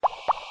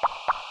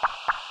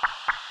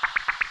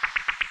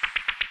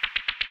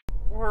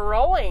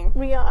rolling.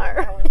 We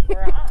are.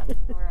 We're on.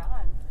 We're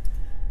on.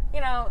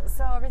 You know,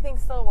 so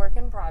everything's still a work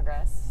in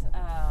progress.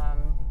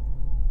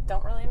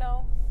 Don't really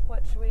know.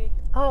 What should we...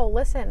 Oh,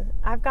 listen,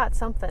 I've got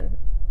something.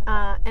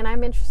 And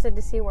I'm interested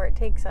to see where it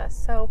takes us.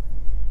 So,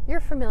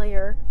 you're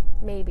familiar,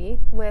 maybe,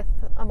 with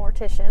a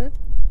mortician.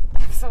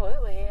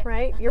 Absolutely.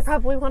 Right? You're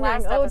probably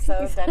wondering, Last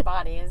episode, geez. dead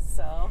bodies,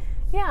 so...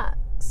 Yeah.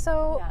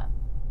 So, Yeah.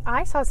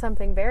 I saw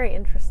something very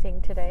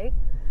interesting today.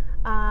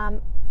 I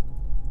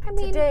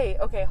mean... Today?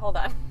 Okay, hold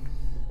on.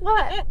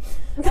 What?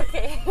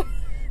 Okay.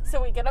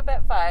 So we get up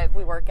at 5,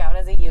 we work out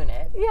as a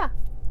unit. Yeah.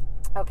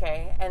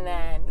 Okay, and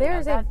then...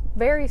 There's a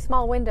very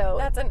small window.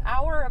 That's an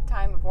hour of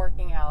time of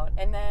working out,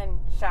 and then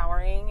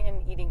showering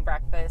and eating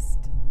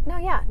breakfast.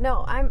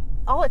 No,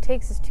 all it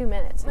takes is 2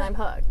 minutes and I'm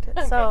hooked.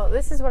 Okay. So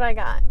this is what I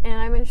got, and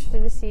I'm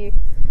interested to see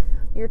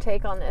your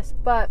take on this.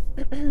 But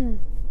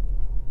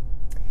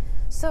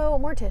so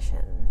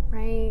mortician,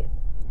 right?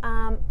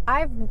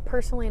 I've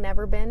personally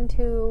never been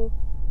to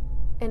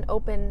an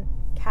open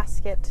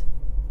casket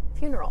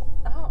funeral.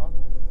 Oh.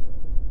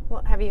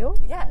 Well, have you?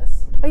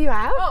 Yes. Oh, you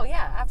have? Oh,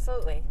 yeah,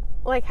 absolutely.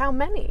 Like how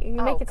many?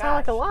 You make it sound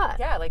like a lot.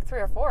 Yeah, like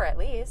 3 or 4 at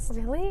least.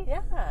 Really?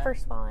 Yeah.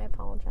 First of all, I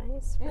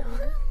apologize.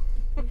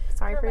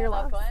 Sorry for my your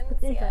loved loss.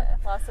 ones. Yeah,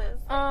 losses.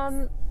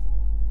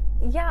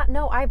 Yeah,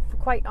 no, I've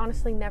quite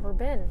honestly never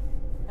been.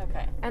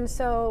 Okay. And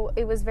so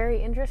it was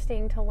very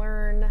interesting to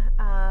learn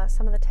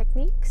some of the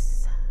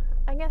techniques,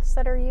 I guess,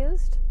 that are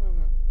used.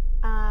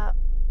 Mm-hmm.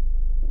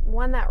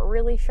 One that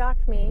really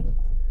shocked me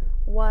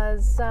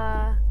was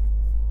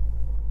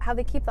how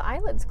they keep the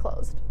eyelids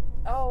closed.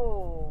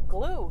 Oh,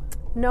 glue.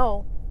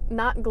 No,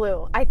 not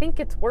glue. I think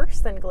it's worse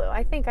than glue.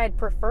 I think I'd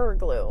prefer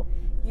glue.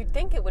 You'd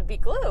think it would be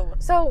glue.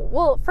 So,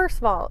 well, first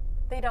of all...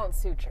 They don't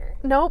suture.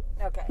 Nope.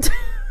 Okay.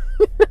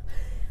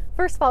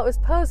 First of all, it was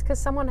posed because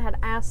someone had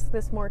asked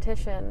this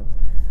mortician,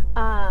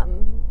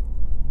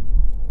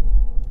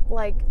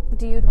 like,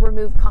 do you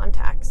remove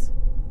contacts?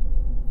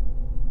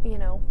 You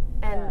know?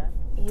 And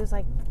he was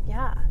like,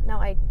 yeah, no,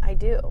 I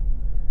do.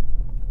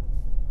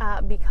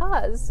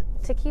 Because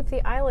to keep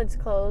the eyelids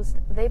closed,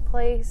 they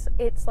place,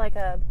 it's like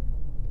a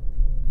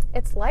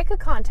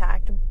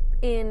contact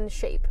in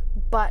shape,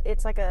 but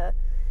it's like a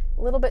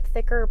little bit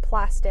thicker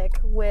plastic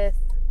with,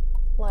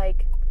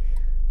 like,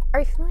 are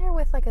you familiar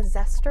with like a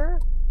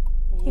zester?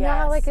 You know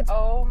how like it's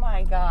oh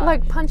my god,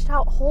 like punched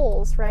out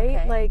holes, right?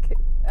 Okay. Like,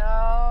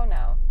 oh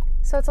no.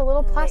 so it's a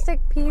little plastic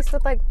piece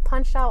with like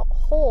punched out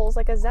holes,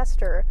 like a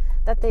zester,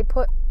 that they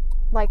put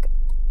like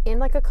in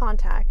like a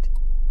contact,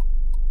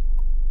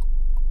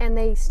 and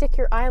they stick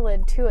your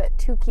eyelid to it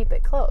to keep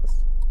it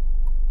closed.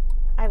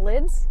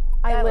 Eyelids?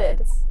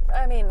 Eyelids.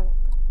 I mean,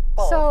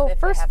 both. So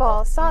first of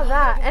all, saw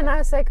that, and I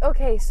was like,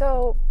 okay,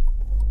 so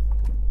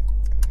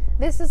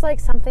this is like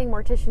something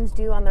morticians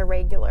do on the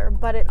regular,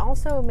 but it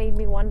also made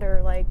me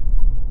wonder, like,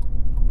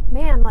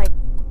 man, like,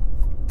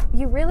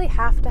 you really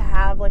have to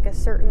have like a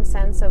certain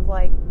sense of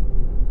like,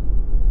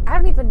 I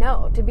don't even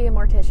know, to be a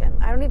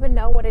mortician. I don't even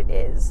know what it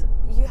is.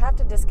 You have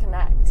to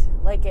disconnect.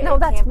 Like, no,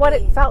 that's what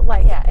it felt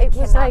like. Yeah, it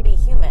was cannot like, be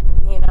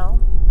human, you know?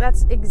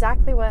 That's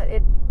exactly what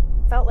it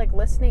felt like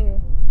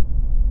listening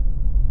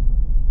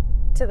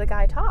to the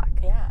guy talk.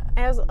 Yeah.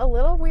 I was a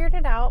little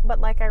weirded out, but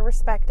like, I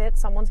respect it.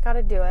 Someone's got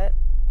to do it.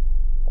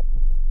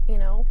 You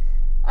know?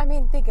 I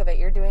mean, think of it.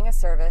 You're doing a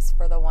service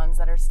for the ones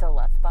that are still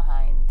left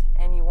behind,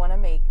 and you want to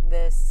make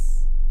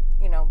this,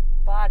 you know,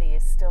 body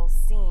still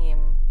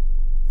seem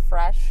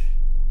fresh.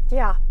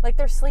 Yeah. Like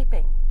they're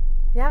sleeping.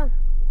 Yeah.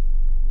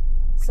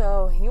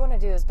 So you want to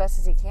do as best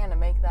as you can to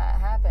make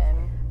that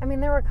happen. I mean,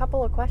 there were a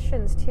couple of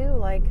questions too.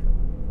 Like,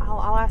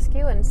 I'll ask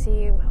you and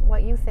see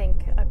what you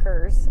think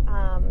occurs.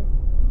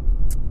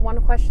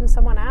 One question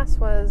someone asked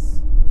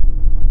was,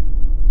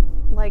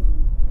 like,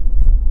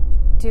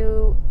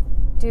 do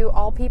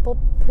all people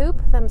poop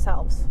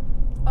themselves?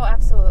 Oh,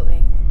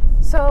 absolutely.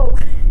 So,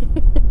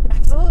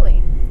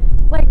 absolutely.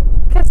 Like,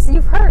 because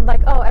you've heard,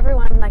 like, oh,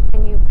 everyone, like,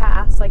 when you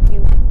pass, like,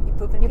 you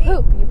poop and pee.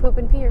 You poop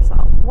and pee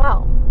yourself.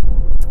 Well,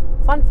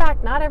 fun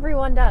fact, not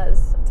everyone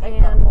does.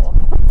 And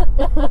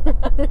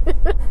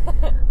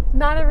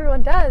not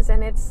everyone does,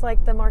 and it's,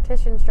 like, the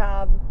mortician's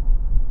job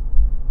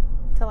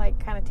to,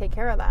 like, kind of take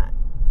care of that.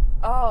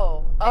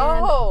 Oh.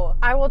 And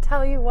I will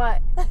tell you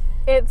what,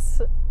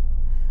 it's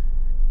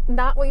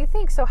not what you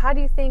think. So how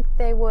do you think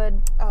they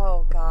would...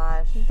 Oh,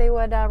 gosh. They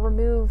would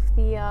remove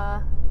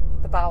the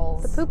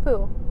bowels. The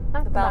poo-poo.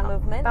 The bowel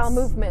movements? Bowel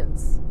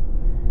movements.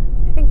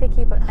 I think they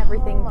keep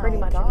everything pretty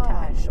much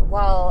intact.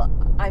 Well,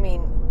 I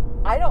mean,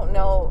 I don't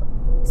know.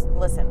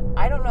 Listen,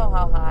 I don't know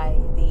how high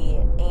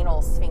the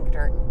anal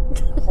sphincter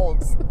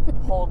holds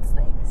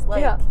things.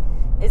 Like,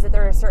 is it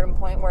there a certain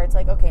point where it's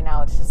like, okay,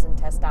 now it's just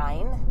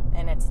intestine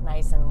and it's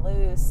nice and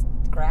loose,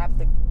 grab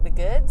the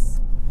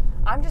goods?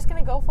 I'm just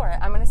going to go for it.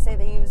 I'm going to say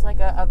they use like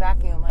a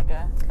vacuum, like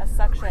a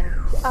suction.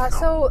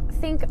 So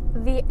think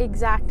the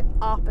exact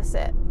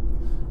opposite.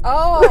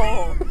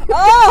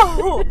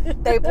 Oh,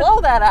 they blow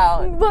that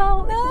out.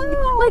 Well,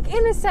 no. Like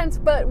in a sense,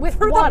 but with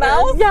through water. The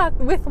mouth? Yeah,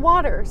 with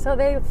water. So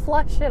they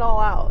flush it all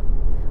out,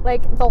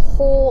 like the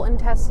whole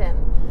intestine.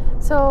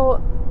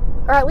 So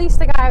or at least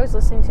the guy I was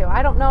listening to.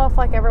 I don't know if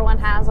like everyone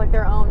has like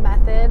their own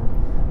method,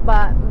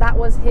 but that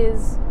was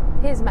his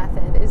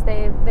method. Is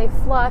they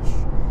flush,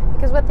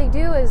 because what they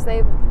do is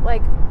they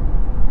like.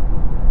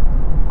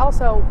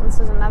 Also, this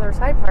is another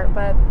side part,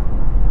 but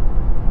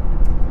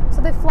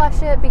so they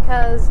flush it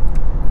because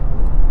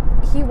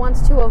he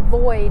wants to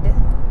avoid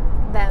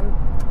them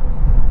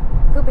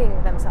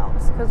pooping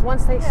themselves, because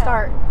once they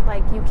start,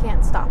 like, you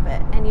can't stop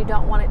it, and you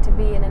don't want it to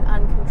be in an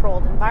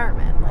uncontrolled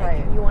environment.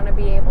 Like, you want to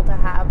be able to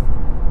have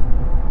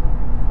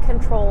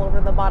control over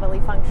the bodily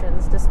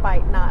functions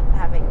despite not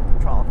having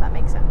control, if that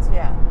makes sense.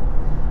 Yeah.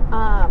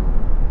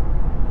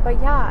 But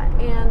yeah,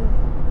 and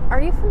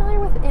are you familiar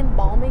with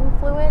embalming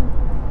fluid?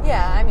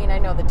 Yeah, I mean, I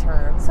know the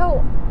term.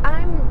 So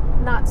I'm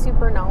not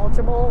super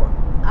knowledgeable,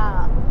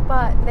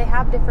 but they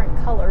have different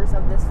colors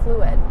of this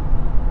fluid.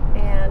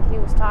 And he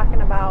was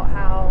talking about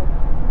how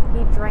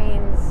he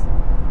drains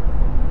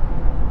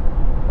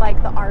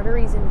like the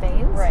arteries and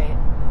veins. Right.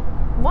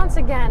 Once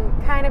again,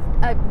 kind of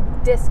a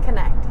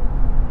disconnect.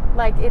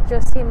 Like, it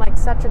just seemed like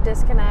such a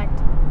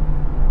disconnect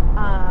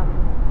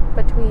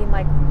between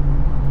like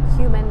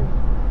human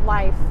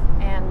life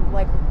and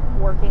like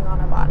working on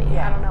a body.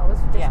 Yeah. I don't know, it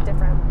was just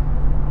different.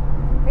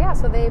 But yeah,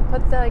 so they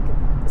put the like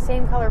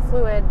same color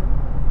fluid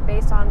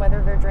based on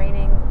whether they're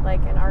draining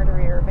like an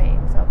artery or a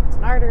vein. So if it's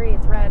an artery,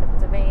 it's red. If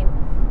it's a vein,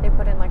 they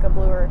put in like a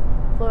bluer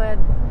fluid.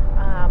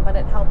 But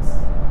it helps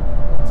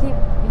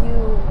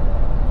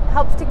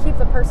to keep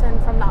the person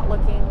from not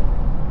looking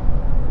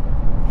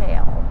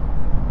pale.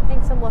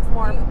 Makes them look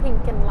more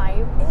pink and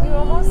light. You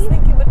almost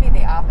think it would be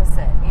the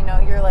opposite. You know,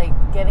 you're like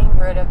getting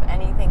rid of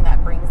anything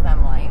that brings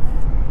them life.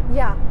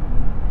 Yeah.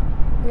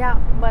 Yeah,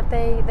 but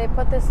they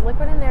put this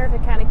liquid in there to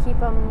kind of keep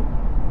them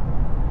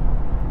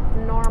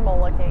normal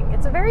looking.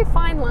 It's a very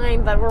fine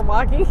line that we're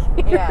walking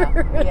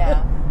here.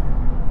 Yeah.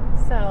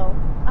 So,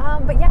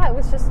 but yeah, it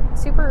was just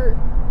super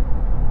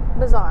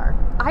bizarre.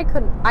 I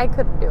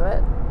couldn't do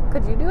it.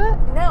 Could you do it?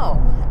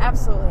 No,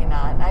 absolutely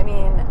not. I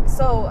mean,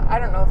 so I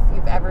don't know if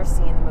you've ever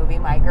seen the movie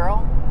My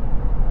Girl.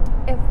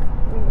 If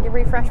you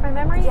refresh my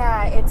memory?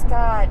 Yeah, it's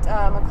got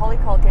Macaulay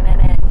Culkin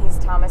in it. He's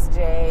Thomas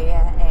J.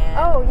 And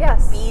oh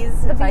yes,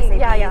 Bees. The if I say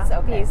yeah, Bees, yeah,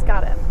 okay. Bees,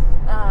 got it.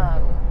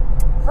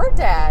 Her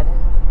dad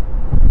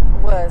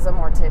was a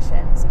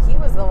mortician, so he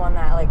was the one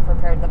that like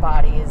prepared the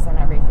bodies and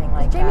everything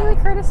like Jamie that.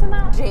 Lee Curtis in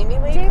that? Jamie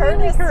Lee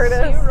Curtis.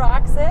 She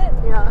rocks it.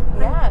 Yeah.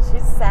 Yeah,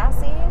 she's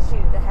sassy. She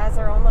has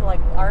her own little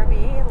like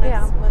RV.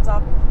 Lives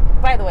off.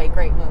 By the way,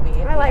 great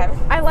movie.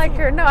 I like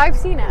her. No, I've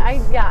seen it.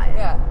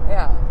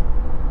 Yeah.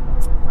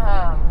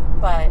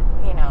 But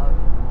you know,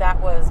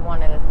 that was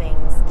one of the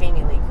things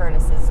Jamie Lee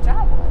Curtis's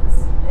job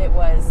was. It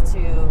was to,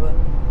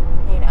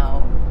 you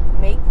know,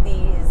 make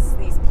these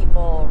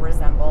people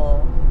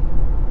resemble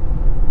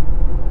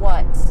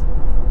what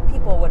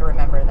people would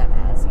remember them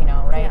as, you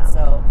know, right? Yeah.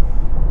 So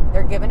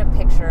they're given a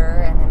picture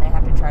and then they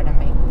have to try to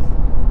make,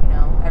 you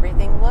know,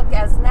 everything look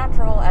as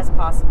natural as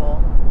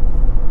possible.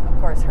 Of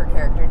course, her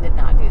character did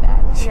not do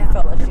that. She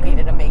felt like she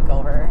needed a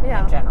makeover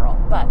in general.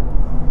 But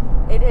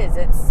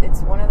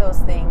it's one of those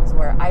things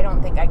where I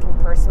don't think I can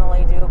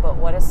personally do, but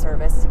what a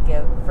service to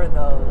give for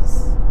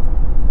those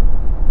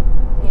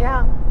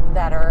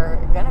that are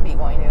going to be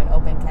going to an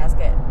open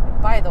casket.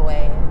 By the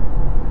way,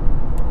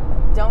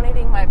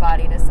 donating my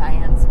body to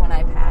science when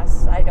I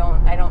pass, I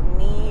don't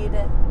need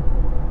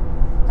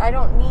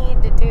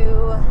to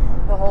do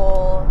the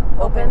whole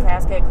open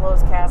casket,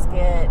 closed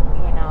casket,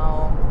 you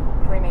know,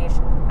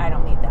 cremation. I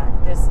don't need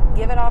that. Just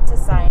give it off to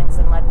science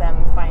and let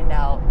them find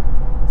out.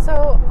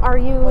 So are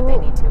you what they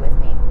need to with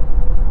me?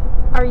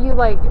 Are you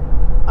like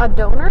a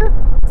donor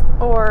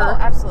or? Oh,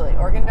 absolutely,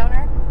 organ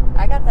donor.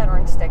 I got that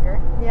orange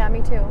sticker. Yeah,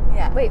 me too.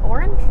 Yeah. Wait,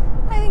 orange?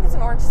 I think it's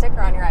an orange sticker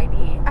on your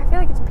ID. I feel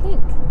like it's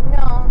pink.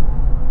 No.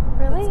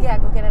 Really? Yeah,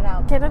 go get it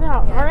out. Get it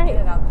out. Yeah, all right.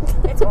 Get it out.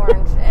 It's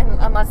orange, and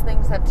unless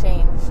things have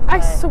changed. I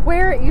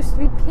swear it used to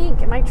be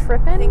pink. Am I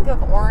tripping? Think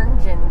of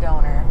orange and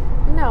donor.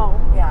 No.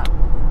 Yeah.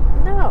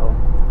 No.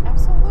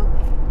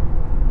 Absolutely.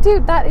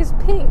 Dude, that is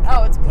pink.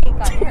 Oh, it's pink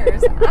on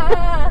yours.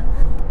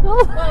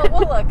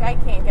 Well, look, I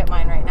can't get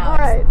mine right now. All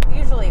right. It's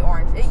usually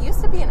orange. It used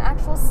to be an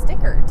actual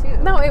sticker, too.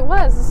 No, it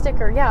was a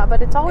sticker, yeah,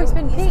 but it's always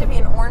been pink. It used to be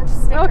an orange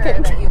sticker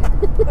that you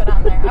put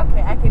on there.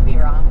 Okay, I could be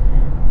wrong.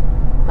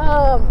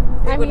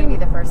 It wouldn't be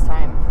the first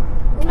time.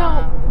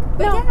 No.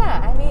 But yeah,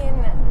 I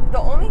mean, the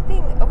only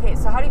thing... Okay,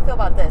 so how do you feel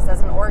about this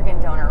as an organ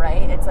donor,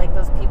 right? It's like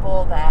those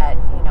people that,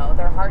 you know,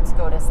 their hearts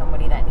go to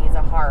somebody that needs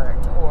a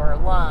heart or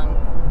lung,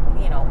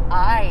 you know,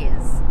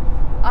 eyes.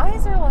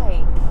 Eyes are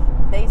like...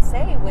 They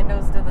say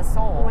windows to the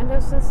soul.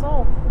 Windows to the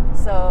soul.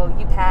 So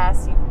you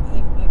pass,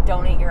 you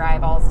donate your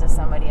eyeballs to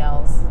somebody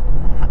else.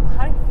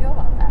 How do you feel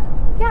about that?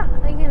 Yeah,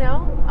 you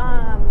know,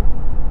 I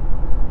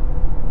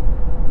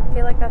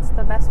feel like that's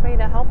the best way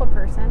to help a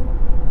person.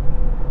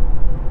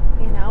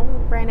 You know,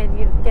 granted,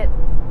 you get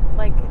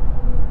like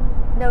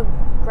no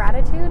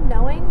gratitude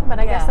knowing, but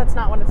I guess that's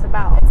not what it's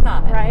about. It's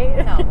not. Right?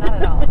 No, not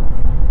at all.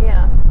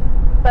 Yeah.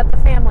 But the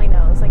family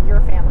knows, like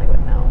your family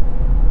would know.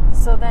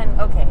 So then,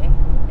 okay,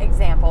 example.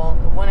 example,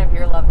 one of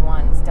your loved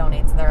ones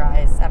donates their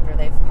eyes after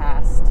they've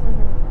passed,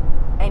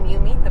 and you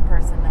meet the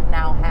person that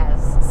now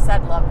has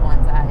said loved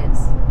one's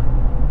eyes.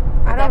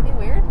 Would that be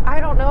weird? I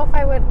don't know if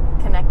I would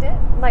connect it.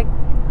 Like,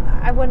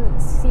 I wouldn't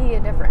see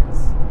a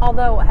difference.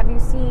 Although, have you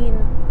seen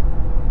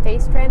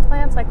face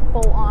transplants, like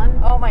full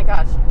on? Oh my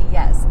gosh,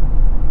 yes.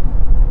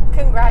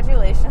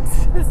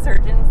 Congratulations to the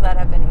surgeons that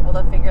have been able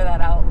to figure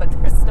that out, but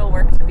there's still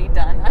work to be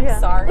done. I'm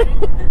sorry.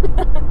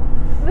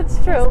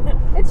 That's true.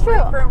 It's true.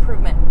 For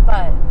improvement,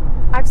 but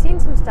I've seen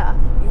some stuff.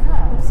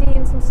 Yeah. I've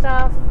seen some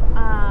stuff.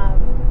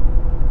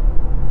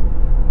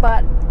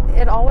 But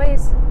it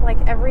always, like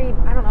I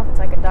don't know if it's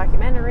like a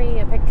documentary,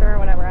 a picture, or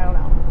whatever, I don't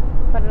know.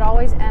 But it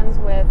always ends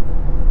with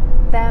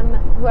them,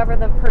 whoever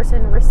the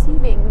person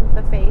receiving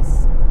the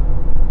face,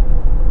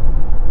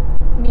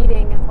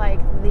 meeting like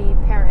the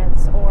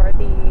parents or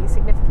the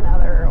significant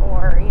other,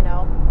 or, you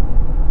know,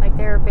 like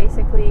they're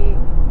basically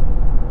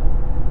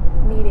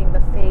meeting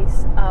the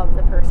face of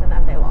the person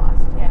that they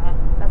lost. Yeah.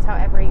 That's how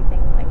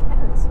everything like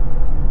ends.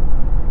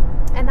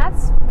 And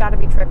that's got to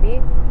be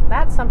trippy.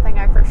 That's something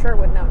I for sure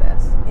would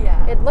notice.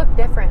 Yeah. It looked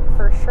different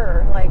for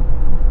sure. Like,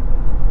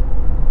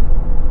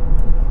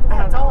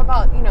 yeah, it's all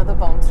about, you know, the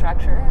bone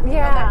structure. You know,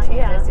 that changes.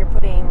 Yeah. You're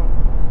putting,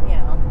 you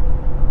know,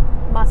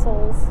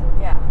 muscles.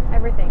 Yeah.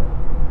 Everything.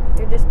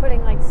 You're just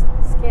putting like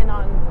skin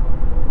on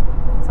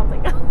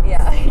something else.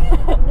 Yeah.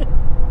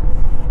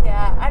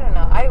 Yeah, I don't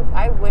know.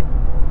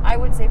 I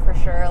would say for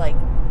sure, like,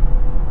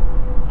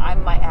 I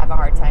might have a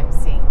hard time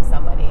seeing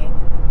somebody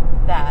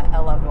that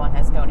a loved one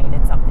has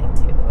donated something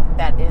to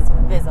that is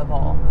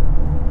visible.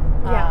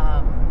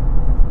 Yeah.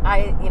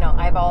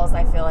 Eyeballs,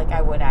 I feel like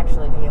I would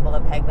actually be able to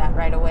peg that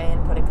right away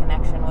and put a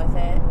connection with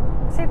it.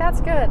 See, that's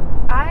good.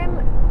 I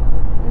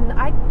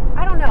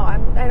don't know.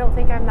 I don't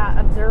think I'm that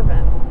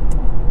observant.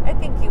 I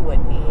think you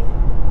would be.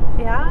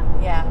 Yeah?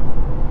 Yeah.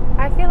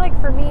 I feel like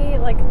for me,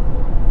 like,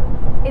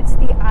 it's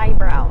the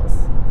eyebrows.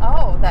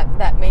 Oh,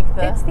 that make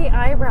the... It's the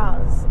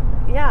eyebrows.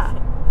 Yeah.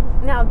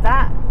 Now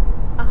that,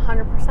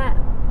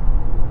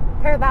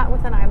 100%. Pair that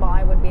with an eyeball,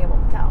 I would be able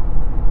to tell.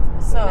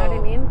 So, you know what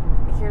I mean?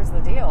 Here's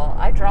the deal.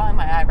 I draw in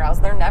my eyebrows.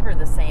 They're never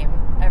the same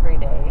every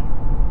day.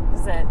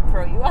 Does it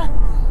throw you off?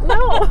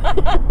 No.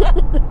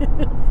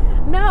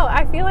 No,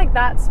 I feel like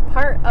that's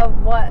part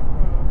of what,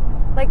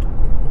 like,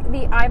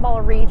 the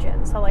eyeball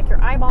region. So, like,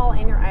 your eyeball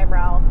and your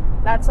eyebrow,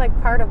 that's, like,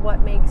 part of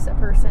what makes a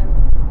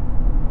person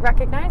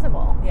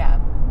recognizable. Yeah.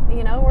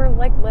 You know, we're,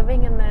 like,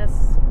 living in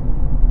this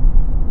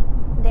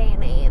day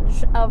and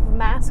age of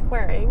mask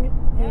wearing,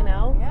 you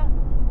know? Yeah,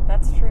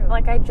 that's true.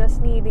 Like, I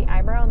just need the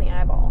eyebrow and the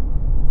eyeball.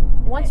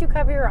 Once you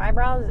cover your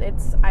eyebrows,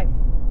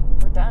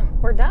 we're done.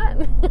 We're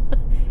done.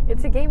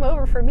 It's a game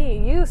over for me.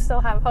 You still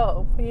have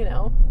hope, you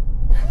know?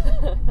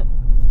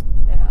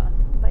 Yeah.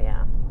 But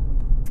yeah.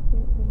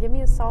 Give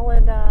me a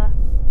solid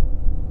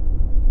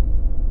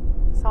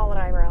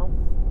eyebrow.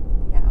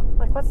 Yeah.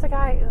 Like, what's the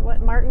guy,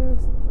 Martin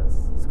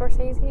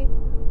Scorsese?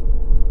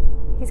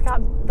 He's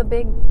got the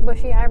big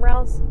bushy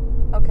eyebrows.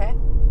 Okay.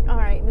 All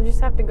right, you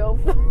just have to go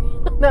for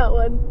that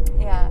one.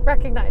 Yeah.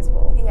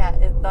 Recognizable. Yeah,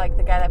 is like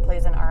the guy that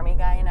plays an army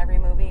guy in every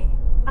movie?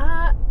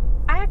 I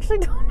actually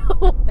don't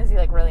know. Is he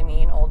like really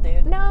mean old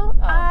dude? No,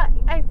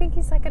 I think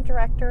he's like a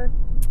director.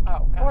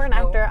 Oh, gosh. Or an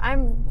actor.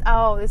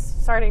 This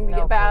is starting to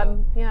get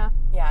bad. Yeah.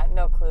 Yeah,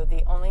 no clue.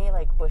 The only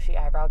like bushy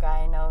eyebrow guy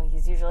I know,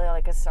 he's usually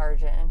like a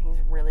sergeant and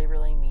he's really,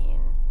 really mean.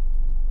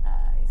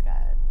 He's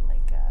got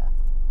like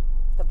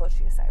the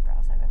bushiest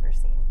eyebrows I've ever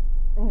seen.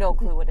 No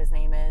clue what his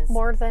name is.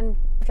 More than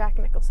Jack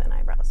Nicholson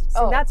eyebrows.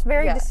 So that's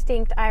very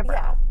distinct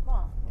eyebrow. Yeah.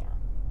 Well,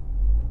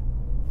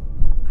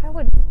 yeah.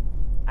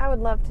 I would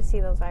love to see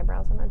those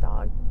eyebrows on a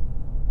dog.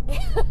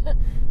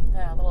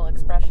 Yeah, a little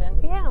expression.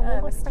 Yeah, a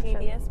little expression.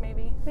 Mischievous,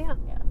 maybe. Yeah.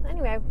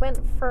 Anyway, I went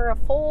for a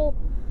full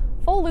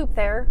loop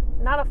there.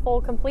 Not a full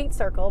complete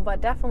circle,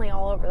 but definitely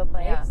all over the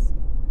place.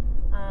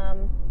 Yeah.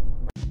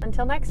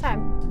 Until next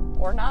time.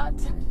 Or not.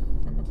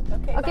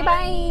 Okay,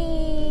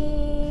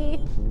 bye.